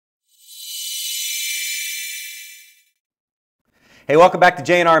Hey, welcome back to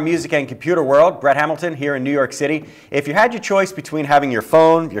J&R Music and Computer World. Brett Hamilton here in New York City. If you had your choice between having your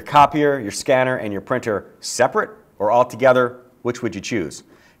phone, your copier, your scanner, and your printer separate or all together, which would you choose?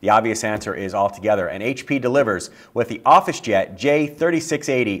 The obvious answer is all together, and HP delivers with the Officejet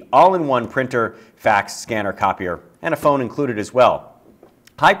J3680 all-in-one printer, fax, scanner, copier, and a phone included as well.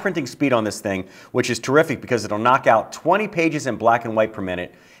 High printing speed on this thing, which is terrific because it'll knock out 20 pages in black and white per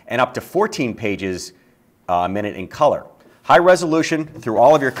minute and up to 14 pages a minute in color. High resolution through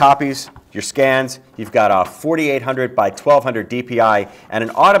all of your copies, your scans. You've got a 4800 by 1200 DPI and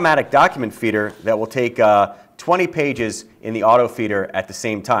an automatic document feeder that will take 20 pages in the auto feeder at the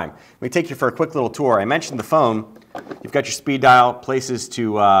same time. Let me take you for a quick little tour. I mentioned the phone. You've got your speed dial, places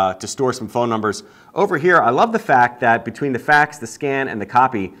to store some phone numbers. Over here, I love the fact that between the fax, the scan, and the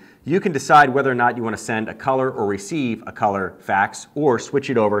copy, you can decide whether or not you want to send a color or receive a color fax or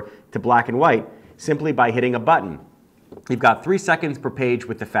switch it over to black and white simply by hitting a button. You've got 3 seconds per page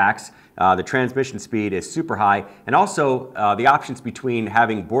with the fax. The transmission speed is super high, and also the options between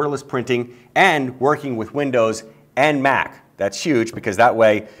having borderless printing and working with Windows and Mac. That's huge because that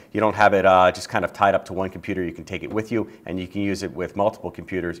way you don't have it just kind of tied up to one computer. You can take it with you and you can use it with multiple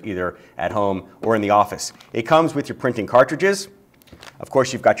computers either at home or in the office. It comes with your printing cartridges. Of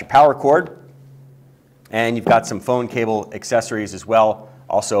course, you've got your power cord and you've got some phone cable accessories as well.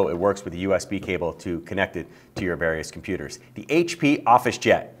 Also, it works with a USB cable to connect it to your various computers. The HP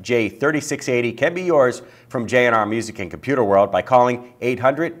Officejet J3680 can be yours from J&R Music and Computer World by calling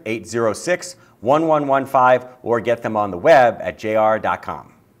 800-806-1115 or get them on the web at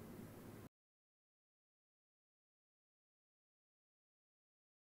jr.com.